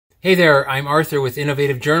Hey there, I'm Arthur with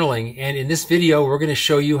Innovative Journaling, and in this video we're going to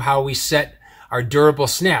show you how we set our durable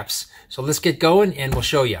snaps. So let's get going and we'll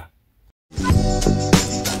show you.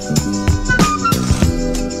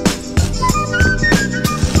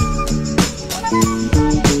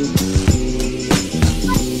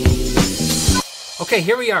 Okay,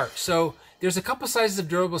 here we are. So there's a couple sizes of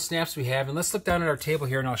durable snaps we have, and let's look down at our table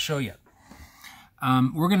here and I'll show you.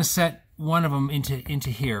 We're going to set one of them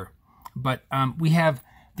into here, but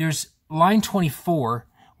there's line 24,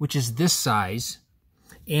 which is this size,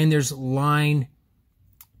 and there's line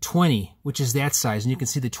 20, which is that size, and you can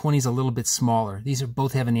see the 20 is a little bit smaller. These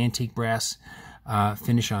both have an antique brass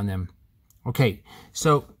finish on them. Okay,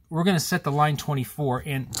 so we're going to set the line 24,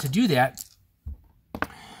 and to do that,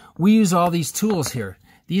 we use all these tools here.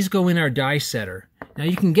 These go in our die setter. Now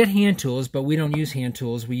you can get hand tools, but we don't use hand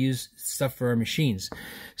tools. We use stuff for our machines.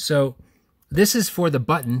 So this is for the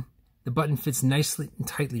button. The button fits nicely and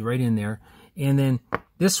tightly right in there. And then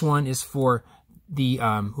this one is for the,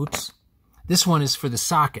 this one is for the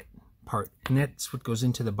socket part. And that's what goes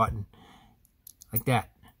into the button, like that.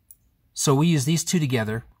 So we use these two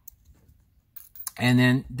together.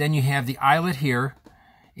 And then you have the eyelet here,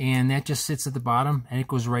 and that just sits at the bottom, and it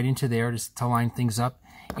goes right into there to line things up.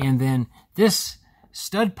 And then this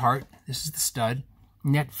stud part, this is the stud,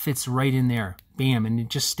 and that fits right in there. Bam, and it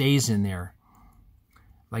just stays in there.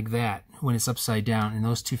 Like that when it's upside down, and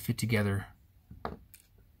those two fit together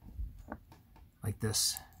like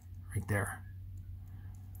this right there.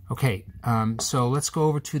 Okay, so let's go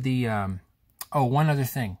over to the oh, one other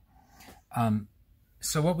thing.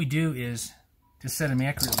 So what we do is, to set them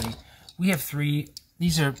accurately, we have three.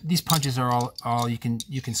 These punches are all you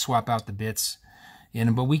can swap out the bits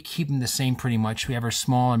in, but we keep them the same pretty much. We have our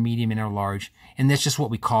small, our medium, and our large, and that's just what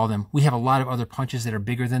we call them. We have a lot of other punches that are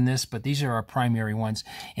bigger than this, but these are our primary ones.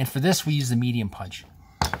 And for this, we use the medium punch.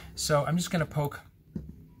 So I'm just going to poke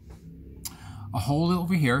a hole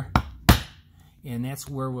over here, and that's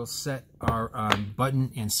where we'll set our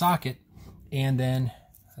button and socket. And then,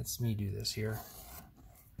 let me do this here.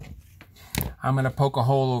 I'm going to poke a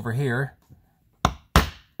hole over here,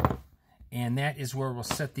 and that is where we'll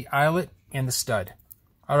set the eyelet and the stud.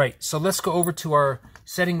 All right, so let's go over to our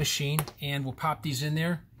setting machine, and we'll pop these in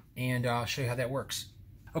there, and I'll show you how that works.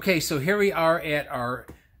 Okay, so here we are at our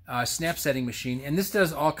snap setting machine, and this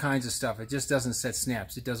does all kinds of stuff. It just doesn't set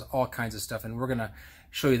snaps. It does all kinds of stuff, and we're going to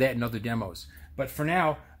show you that in other demos. But for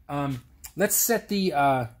now, let's set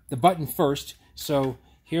the button first. So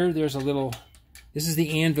here, there's a little, this is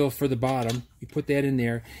the anvil for the bottom. You put that in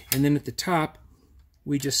there, and then at the top,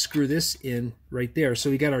 we just screw this in right there. So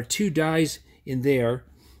we got our two dies in there.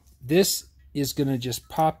 This is going to just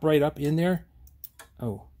pop right up in there.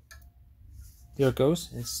 Oh, there it goes.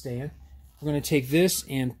 It's staying. We're going to take this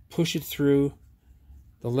and push it through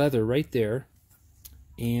the leather right there.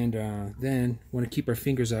 And then we want to keep our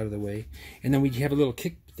fingers out of the way. And then we have a little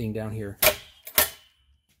kick thing down here.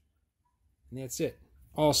 And that's it.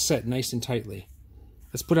 All set nice and tightly.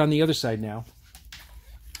 Let's put it on the other side now.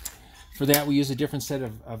 For that, we use a different set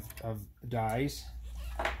of dies.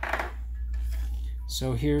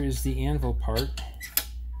 So here is the anvil part,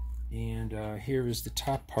 and here is the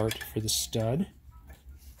top part for the stud.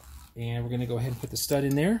 And we're going to go ahead and put the stud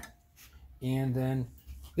in there. And then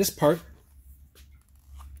this part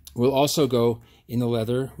will also go in the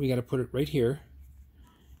leather. We got to put it right here,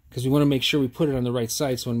 because we want to make sure we put it on the right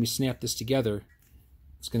side, so when we snap this together,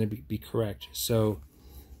 it's going to be correct. So,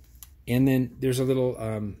 and then there's a little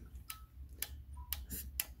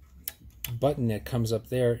button that comes up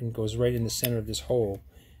there and goes right in the center of this hole.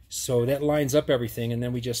 So that lines up everything, and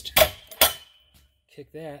then we just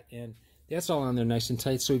kick that, and that's all on there nice and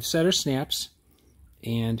tight. So we've set our snaps,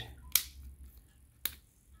 and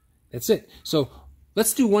that's it. So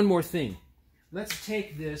let's do one more thing. Let's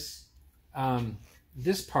take this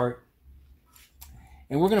this part,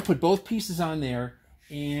 and we're going to put both pieces on there,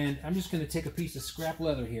 and I'm just going to take a piece of scrap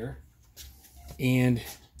leather here, and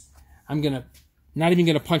I'm going to not even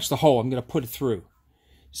going to punch the hole. I'm going to put it through.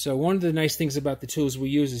 So one of the nice things about the tools we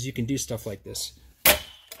use is you can do stuff like this.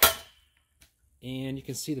 And you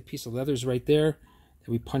can see the piece of leather is right there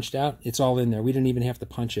that we punched out. It's all in there. We didn't even have to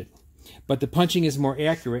punch it. But the punching is more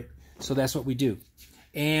accurate, so that's what we do.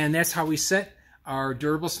 And that's how we set our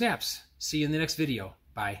durable snaps. See you in the next video.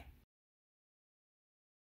 Bye.